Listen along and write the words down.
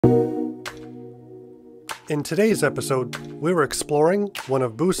In today's episode, we're exploring one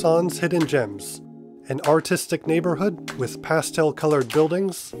of Busan's hidden gems, an artistic neighborhood with pastel-colored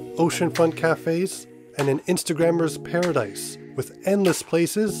buildings, oceanfront cafes, and an Instagrammer's paradise with endless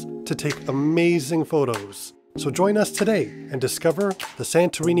places to take amazing photos. So join us today and discover the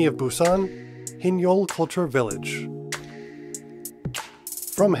Santorini of Busan, Huinnyeoul Culture Village.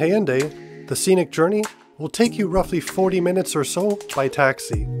 From Haeundae, the scenic journey will take you roughly 40 minutes or so by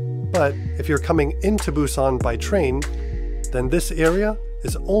taxi. But if you're coming into Busan by train, then this area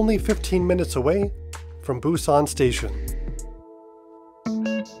is only 15 minutes away from Busan Station.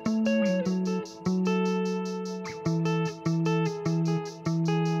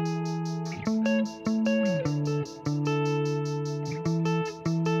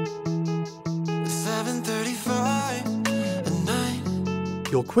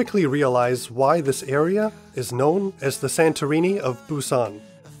 You'll quickly realize why this area is known as the Santorini of Busan.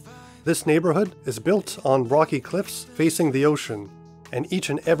 This neighborhood is built on rocky cliffs facing the ocean, and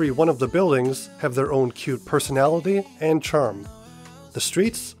each and every one of the buildings have their own cute personality and charm. The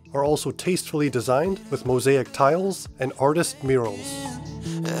streets are also tastefully designed with mosaic tiles and artist murals.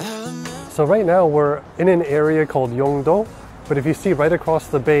 So right now we're in an area called yeongdo, but if you see right across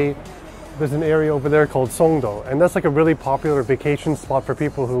the bay, there's an area over there called Songdo, and that's like a really popular vacation spot for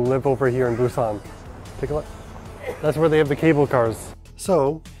people who live over here in Busan. Take a look. That's where they have the cable cars.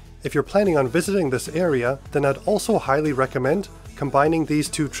 So, if you're planning on visiting this area, then I'd also highly recommend combining these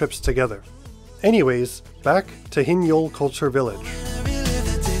two trips together. Anyways, back to Huinnyeoul Culture Village.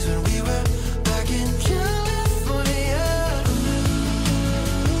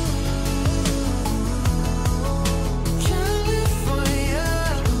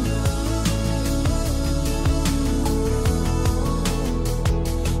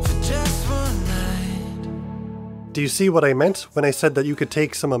 Do you see what I meant when I said that you could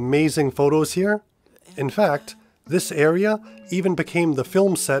take some amazing photos here? In fact, this area even became the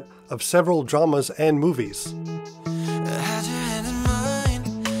film set of several dramas and movies.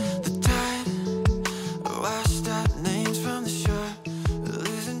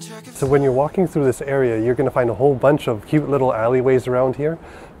 So when you're walking through this area, you're going to find a whole bunch of cute little alleyways around here,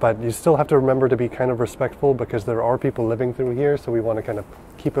 but you still have to remember to be kind of respectful because there are people living through here, so we want to kind of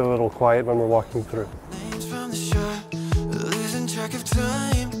keep it a little quiet when we're walking through.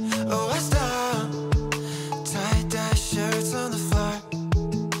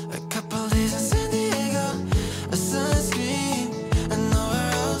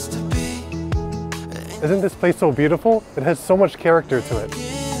 Isn't this place so beautiful? It has so much character to it.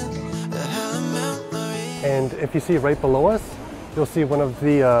 And if you see right below us, you'll see one of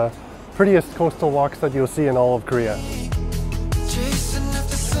the prettiest coastal walks that you'll see in all of Korea.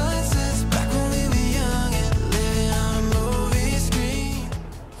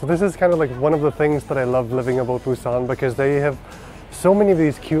 So this is kind of like one of the things that I love living about Busan, because they have so many of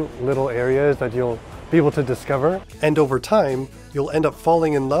these cute little areas that you'll be able to discover, and over time you'll end up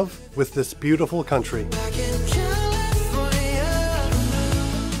falling in love with this beautiful country.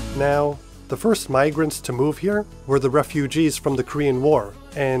 Now, the first migrants to move here were the refugees from the Korean War,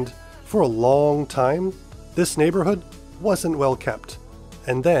 and for a long time this neighborhood wasn't well kept.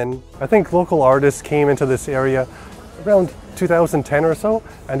 And then I think local artists came into this area around 2010 or so,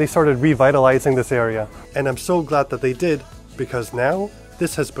 and they started revitalizing this area. And I'm so glad that they did, because now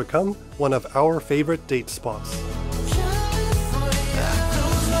this has become one of our favorite date spots.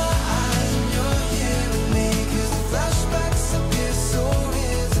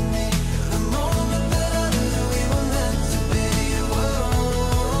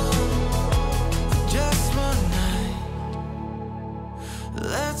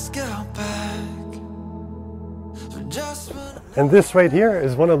 And this right here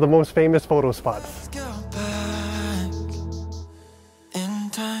is one of the most famous photo spots.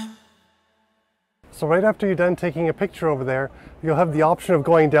 So right after you're done taking a picture over there, you'll have the option of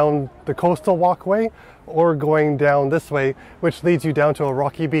going down the coastal walkway or going down this way, which leads you down to a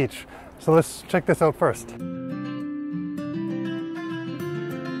rocky beach. So let's check this out first.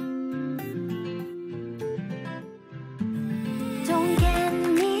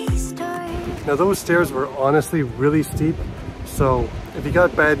 Now those stairs were honestly really steep, so if you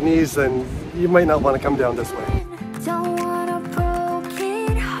got bad knees, then you might not want to come down this way. Don't want a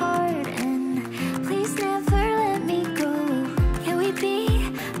broken heart, and please never let me go. Can we be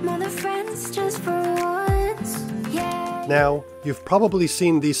more than friends just for once? Yeah. Now, you've probably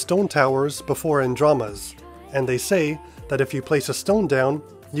seen these stone towers before in dramas, and they say that if you place a stone down,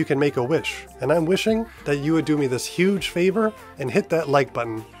 you can make a wish. And I'm wishing that you would do me this huge favor and hit that like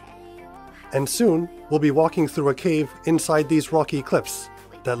button. And soon, we'll be walking through a cave inside these rocky cliffs.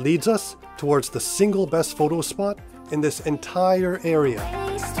 that leads us towards the single best photo spot in this entire area.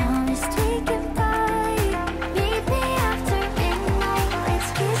 Time is ticking by. Meet me after midnight.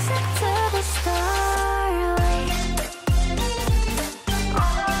 Let's kiss into the starlight.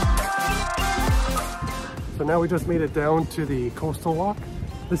 So now we just made it down to the coastal walk.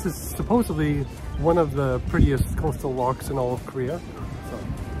 This is supposedly one of the prettiest coastal walks in all of Korea. So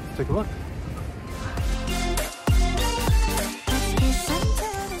let's take a look.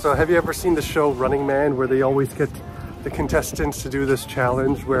 So have you ever seen the show Running Man, where they always get the contestants to do this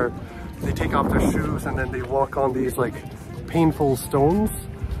challenge where they take off their shoes and then they walk on these like painful stones?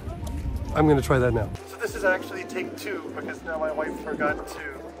 I'm gonna try that now. So this is actually take 2 because now my wife forgot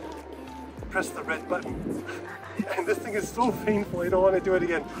to press the red button. And this thing is so painful, I don't want to do it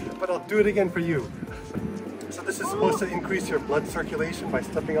again, but I'll do it again for you. So this is supposed to increase your blood circulation by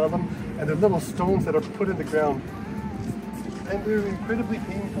stepping on them, and they're little stones that are put in the ground. And they're incredibly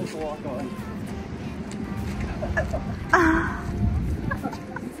painful to walk on.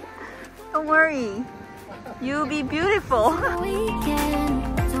 Don't worry, you'll be beautiful.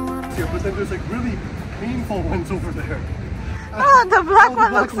 Yeah, but then there's like really painful ones over there. Oh, the black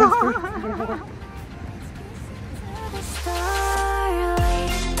one black looks so... ones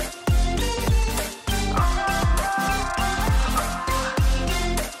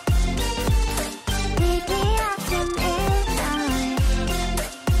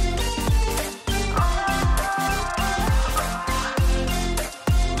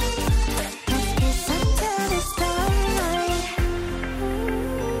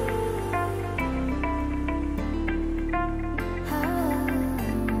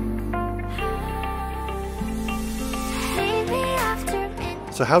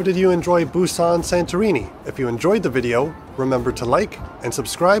So how did you enjoy Busan Santorini? If you enjoyed the video, remember to like and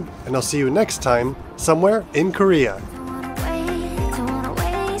subscribe, and I'll see you next time somewhere in Korea.